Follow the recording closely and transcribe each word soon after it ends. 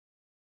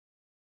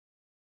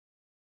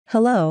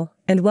Hello,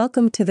 and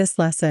welcome to this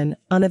lesson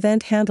on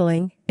event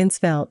handling in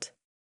Svelte.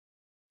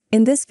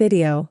 In this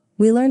video,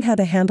 we learn how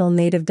to handle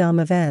native DOM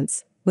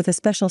events with a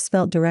special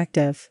Svelte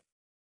directive.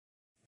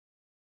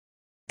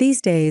 These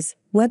days,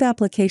 web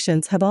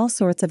applications have all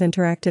sorts of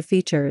interactive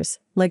features,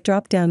 like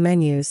drop-down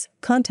menus,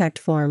 contact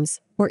forms,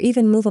 or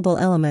even movable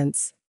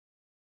elements.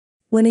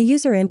 When a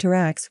user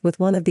interacts with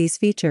one of these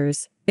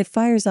features, it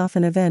fires off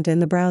an event in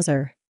the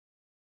browser.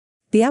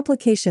 The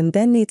application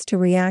then needs to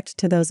react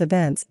to those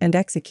events and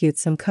execute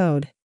some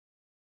code.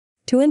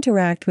 To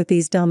interact with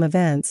these DOM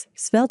events,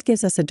 Svelte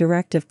gives us a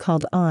directive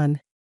called on.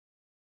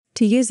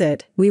 To use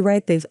it, we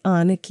write the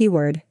on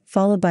keyword,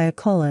 followed by a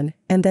colon,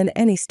 and then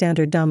any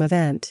standard DOM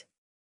event.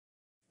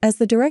 As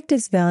the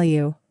directive's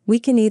value, we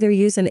can either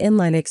use an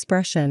inline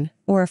expression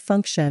or a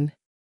function.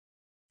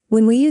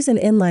 When we use an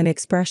inline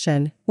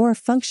expression or a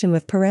function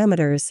with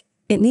parameters,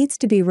 it needs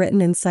to be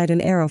written inside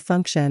an arrow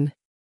function.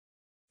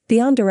 The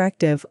on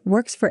directive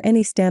works for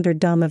any standard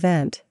DOM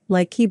event,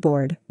 like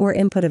keyboard or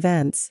input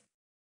events.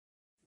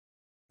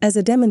 As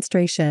a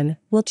demonstration,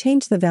 we'll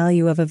change the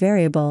value of a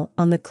variable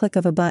on the click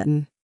of a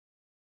button.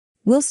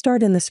 We'll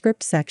start in the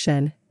script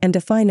section and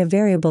define a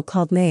variable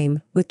called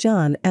name with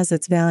John as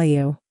its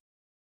value.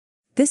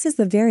 This is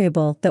the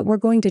variable that we're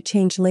going to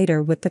change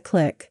later with the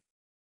click.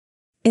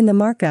 In the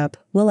markup,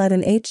 we'll add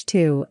an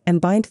h2 and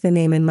bind the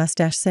name in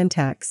mustache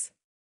syntax.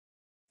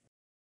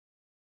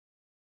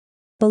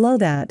 Below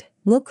that,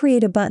 we'll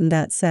create a button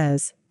that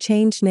says,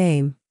 Change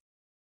Name.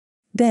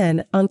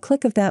 Then, on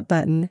click of that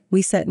button,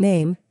 we set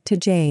name to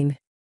Jane.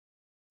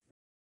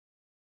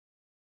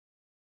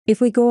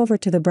 If we go over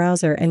to the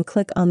browser and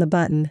click on the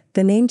button,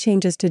 the name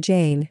changes to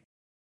Jane.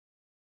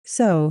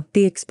 So,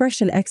 the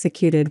expression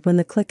executed when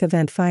the click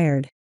event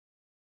fired.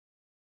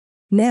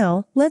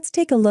 Now, let's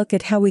take a look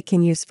at how we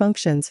can use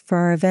functions for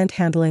our event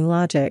handling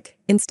logic,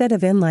 instead of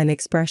inline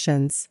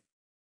expressions.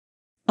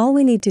 All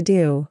we need to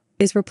do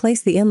is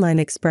replace the inline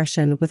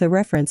expression with a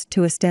reference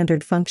to a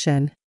standard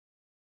function.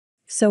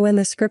 So in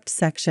the script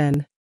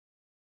section,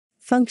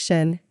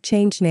 function,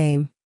 change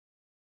name.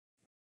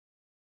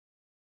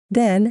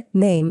 Then,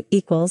 name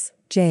equals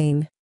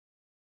Jane.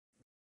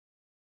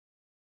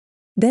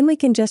 Then we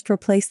can just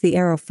replace the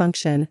arrow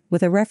function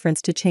with a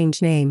reference to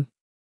change name.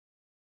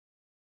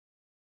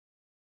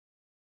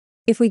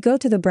 If we go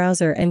to the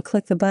browser and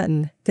click the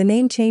button, the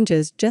name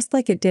changes just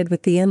like it did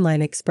with the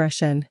inline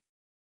expression.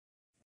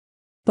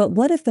 But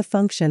what if the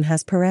function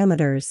has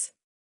parameters?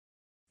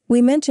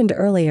 We mentioned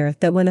earlier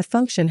that when a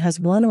function has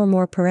one or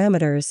more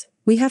parameters,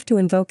 we have to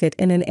invoke it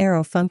in an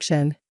arrow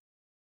function.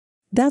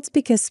 That's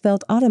because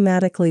Svelte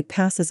automatically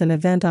passes an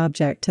event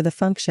object to the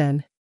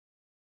function.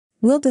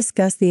 We'll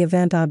discuss the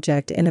event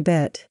object in a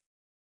bit.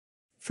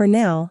 For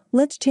now,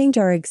 let's change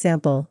our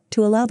example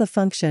to allow the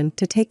function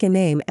to take a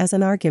name as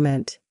an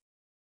argument.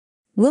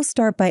 We'll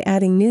start by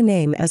adding new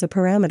name as a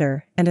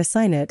parameter and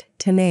assign it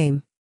to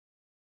name.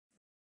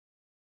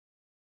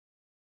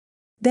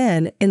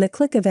 Then, in the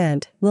click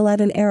event, we'll add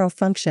an arrow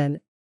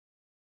function,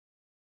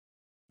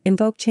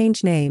 invoke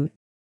change name,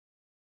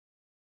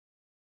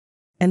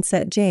 and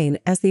set Jane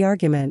as the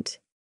argument.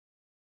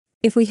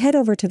 If we head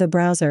over to the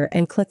browser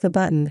and click the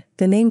button,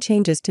 the name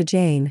changes to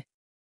Jane.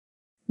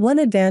 One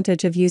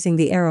advantage of using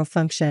the arrow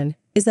function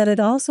is that it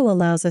also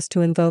allows us to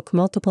invoke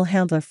multiple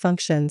handler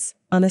functions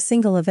on a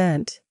single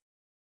event.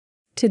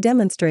 To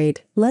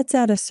demonstrate, let's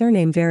add a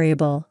surname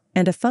variable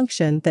and a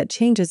function that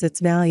changes its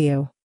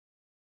value.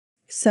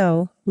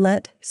 So,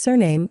 let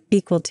surname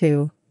equal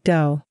to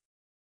Doe.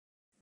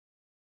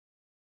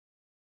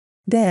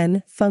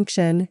 Then,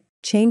 function,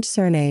 change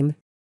surname,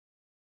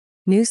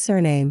 new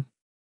surname.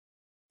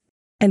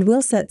 And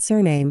we'll set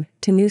surname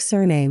to new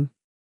surname.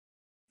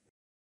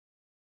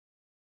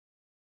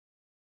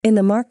 In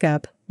the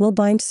markup, we'll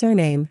bind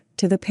surname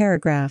to the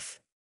paragraph.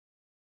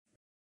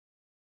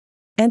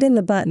 And in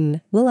the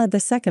button, we'll add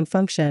the second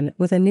function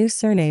with a new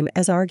surname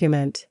as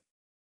argument.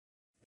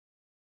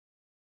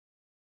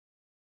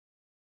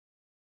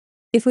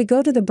 If we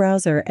go to the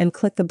browser and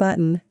click the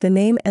button, the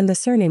name and the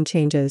surname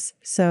changes,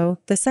 so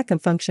the second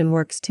function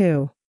works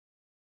too.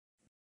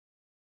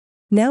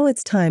 Now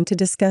it's time to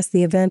discuss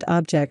the event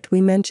object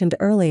we mentioned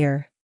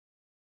earlier.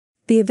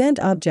 The event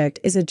object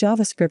is a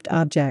JavaScript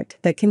object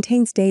that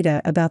contains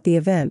data about the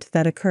event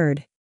that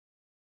occurred.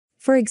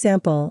 For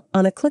example,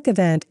 on a click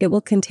event it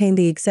will contain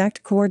the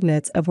exact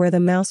coordinates of where the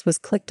mouse was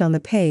clicked on the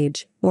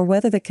page, or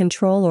whether the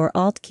Ctrl or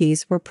Alt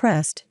keys were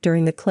pressed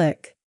during the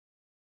click.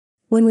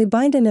 When we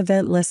bind an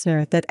event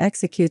listener that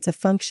executes a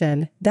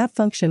function, that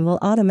function will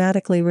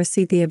automatically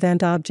receive the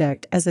event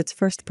object as its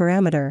first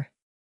parameter.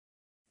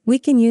 We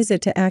can use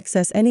it to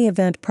access any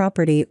event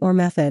property or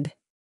method.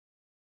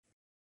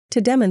 To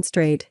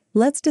demonstrate,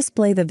 let's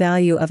display the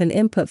value of an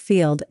input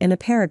field in a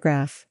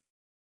paragraph.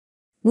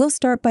 We'll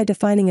start by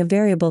defining a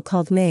variable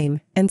called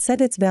name and set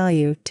its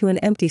value to an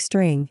empty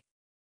string.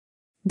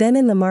 Then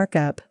in the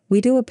markup, we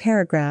do a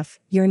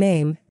paragraph, your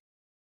name,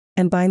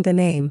 and bind the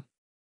name.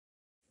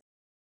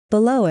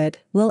 Below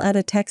it, we'll add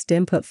a text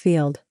input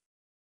field.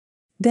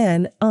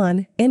 Then,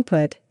 on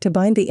input to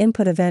bind the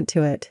input event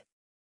to it.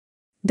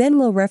 Then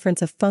we'll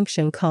reference a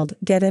function called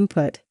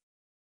getInput.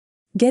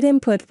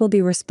 GetInput will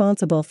be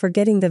responsible for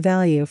getting the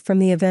value from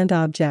the event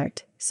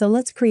object, so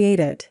let's create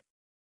it.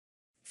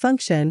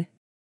 Function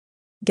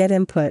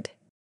getInput.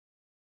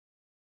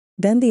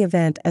 Then the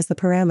event as the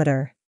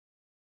parameter.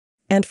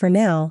 And for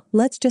now,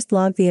 let's just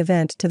log the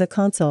event to the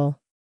console.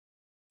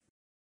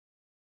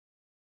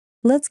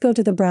 Let's go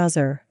to the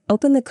browser,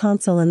 open the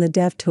console in the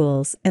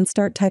DevTools and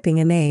start typing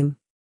a name.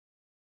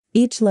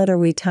 Each letter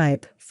we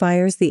type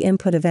fires the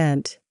input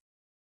event.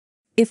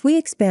 If we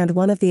expand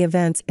one of the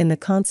events in the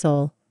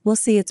console, we'll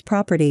see its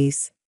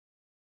properties.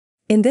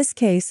 In this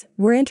case,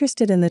 we're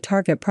interested in the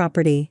target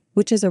property,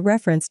 which is a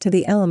reference to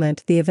the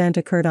element the event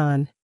occurred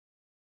on.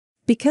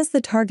 Because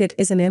the target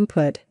is an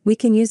input, we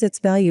can use its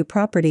value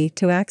property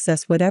to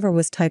access whatever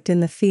was typed in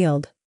the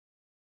field.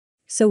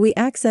 So we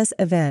access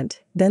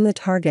event, then the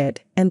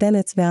target, and then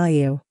its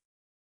value.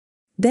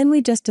 Then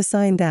we just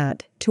assign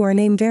that to our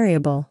name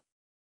variable.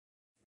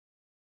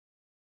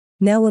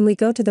 Now when we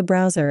go to the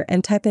browser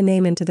and type a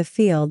name into the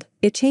field,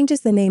 it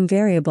changes the name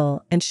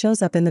variable and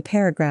shows up in the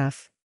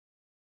paragraph.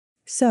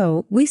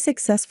 So, we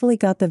successfully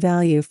got the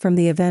value from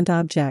the event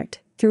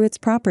object through its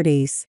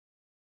properties.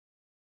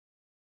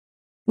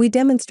 We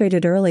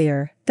demonstrated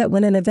earlier that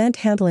when an event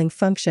handling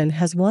function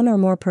has one or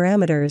more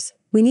parameters,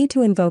 we need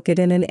to invoke it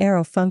in an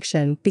arrow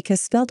function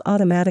because Svelte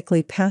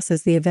automatically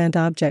passes the event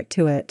object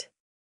to it.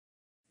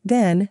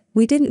 Then,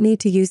 we didn't need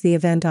to use the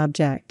event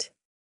object.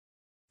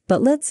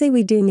 But let's say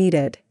we do need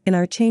it in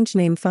our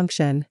changeName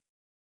function.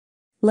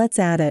 Let's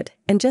add it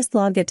and just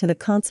log it to the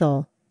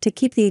console to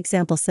keep the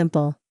example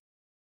simple.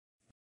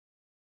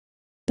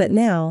 But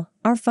now,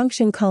 our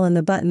function call in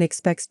the button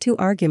expects 2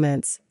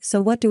 arguments,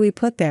 so what do we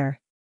put there?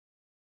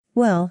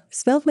 Well,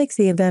 Svelte makes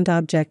the event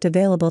object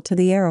available to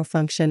the arrow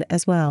function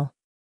as well.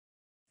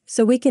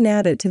 So we can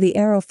add it to the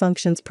arrow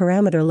function's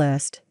parameter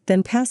list,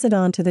 then pass it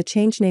on to the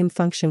changeName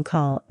function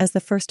call as the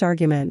first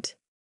argument.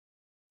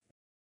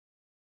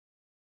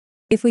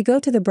 If we go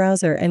to the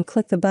browser and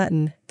click the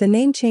button, the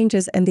name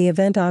changes and the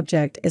event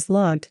object is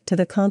logged to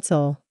the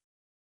console.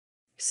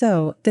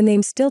 So, the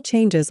name still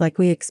changes like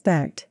we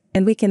expect,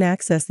 and we can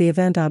access the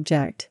event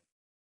object.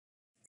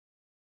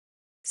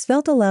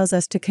 Svelte allows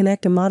us to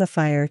connect a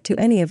modifier to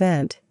any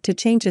event to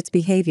change its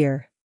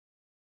behavior.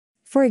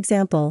 For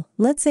example,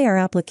 let's say our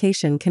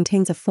application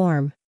contains a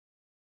form.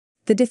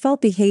 The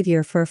default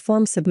behavior for a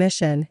form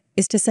submission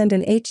is to send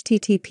an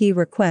HTTP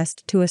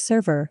request to a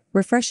server,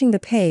 refreshing the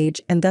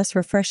page and thus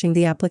refreshing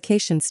the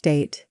application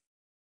state.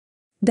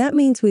 That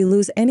means we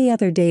lose any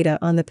other data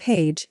on the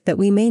page that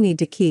we may need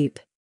to keep.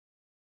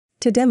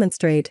 To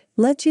demonstrate,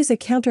 let's use a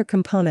counter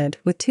component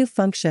with 2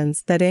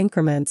 functions that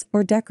increments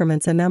or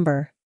decrements a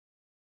number.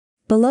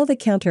 Below the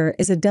counter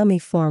is a dummy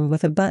form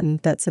with a button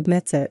that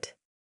submits it.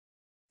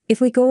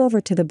 If we go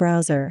over to the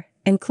browser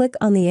and click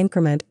on the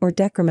increment or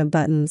decrement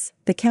buttons,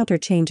 the counter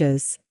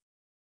changes.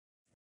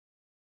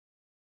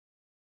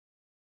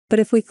 But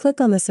if we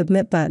click on the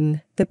submit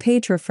button, the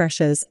page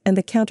refreshes and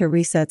the counter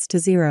resets to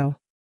 0.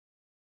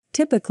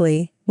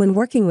 Typically, when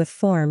working with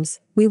forms,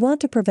 we want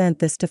to prevent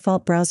this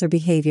default browser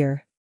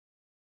behavior.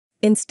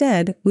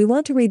 Instead, we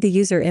want to read the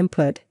user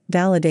input,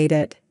 validate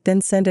it,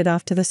 then send it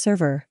off to the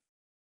server.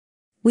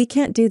 We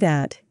can't do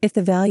that if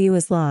the value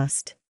is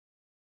lost.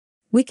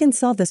 We can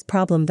solve this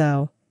problem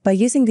though, by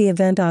using the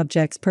event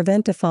object's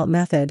preventDefault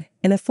method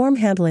in a form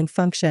handling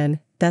function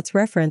that's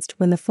referenced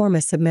when the form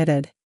is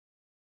submitted.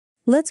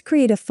 Let's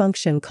create a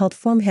function called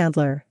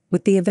formHandler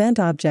with the event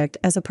object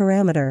as a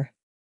parameter.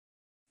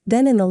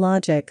 Then in the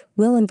logic,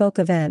 we'll invoke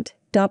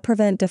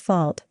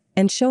event.preventDefault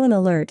and show an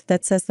alert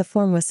that says the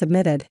form was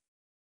submitted.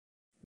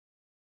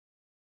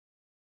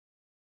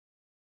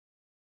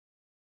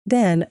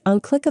 Then,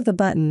 on click of the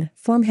button,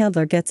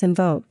 formHandler gets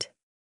invoked.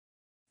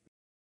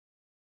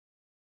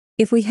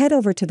 If we head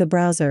over to the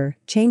browser,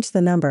 change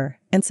the number,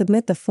 and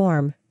submit the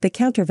form, the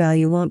counter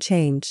value won't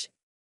change.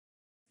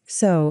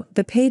 So,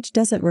 the page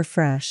doesn't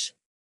refresh.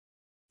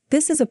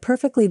 This is a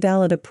perfectly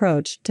valid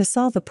approach to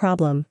solve the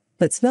problem,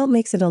 but Svelte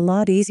makes it a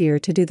lot easier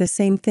to do the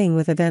same thing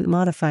with event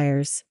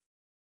modifiers.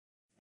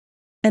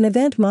 An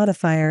event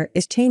modifier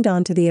is chained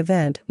onto the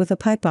event with a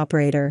pipe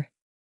operator.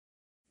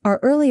 Our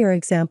earlier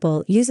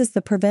example uses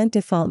the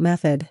preventDefault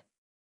method.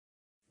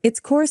 Its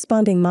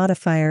corresponding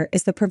modifier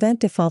is the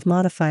preventDefault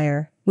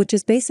modifier, which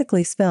is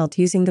basically Svelte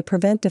using the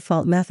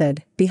preventDefault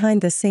method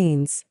behind the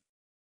scenes.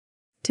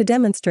 To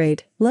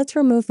demonstrate, let's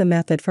remove the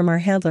method from our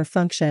handler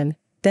function,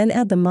 then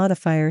add the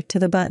modifier to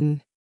the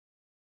button.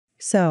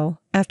 So,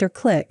 after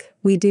click,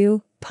 we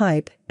do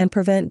pipe and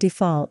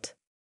preventDefault.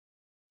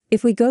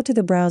 If we go to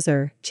the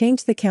browser,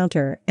 change the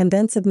counter and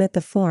then submit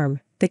the form,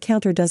 the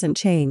counter doesn't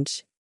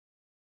change.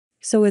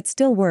 So it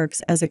still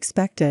works as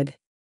expected.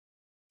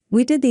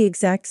 We did the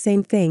exact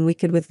same thing we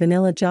could with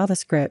vanilla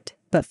JavaScript,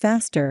 but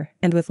faster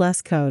and with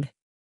less code.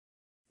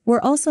 We're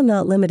also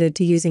not limited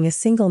to using a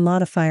single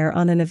modifier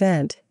on an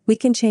event, we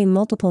can chain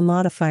multiple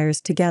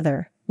modifiers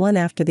together, one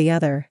after the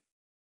other.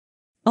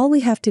 All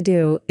we have to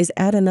do is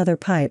add another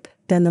pipe,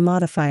 then the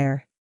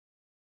modifier.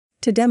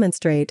 To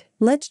demonstrate,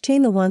 let's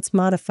chain the once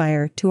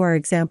modifier to our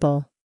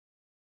example.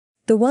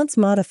 The once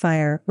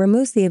modifier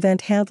removes the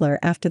event handler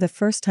after the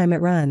first time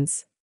it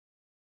runs.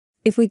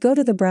 If we go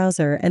to the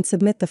browser and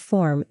submit the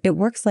form, it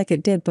works like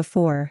it did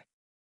before.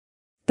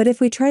 But if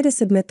we try to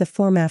submit the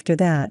form after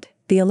that,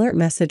 the alert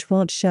message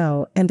won't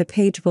show and the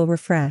page will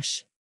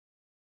refresh.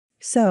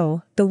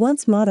 So, the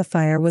once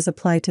modifier was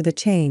applied to the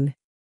chain.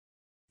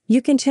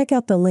 You can check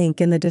out the link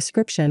in the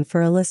description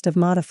for a list of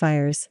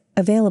modifiers,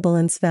 available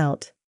in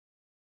Svelte.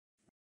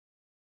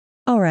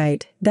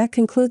 Alright, that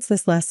concludes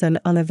this lesson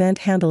on event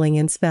handling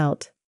in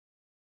Svelte.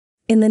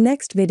 In the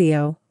next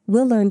video,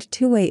 we'll learn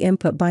two-way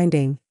input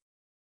binding.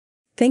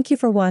 Thank you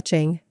for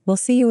watching, we'll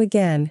see you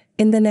again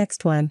in the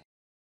next one.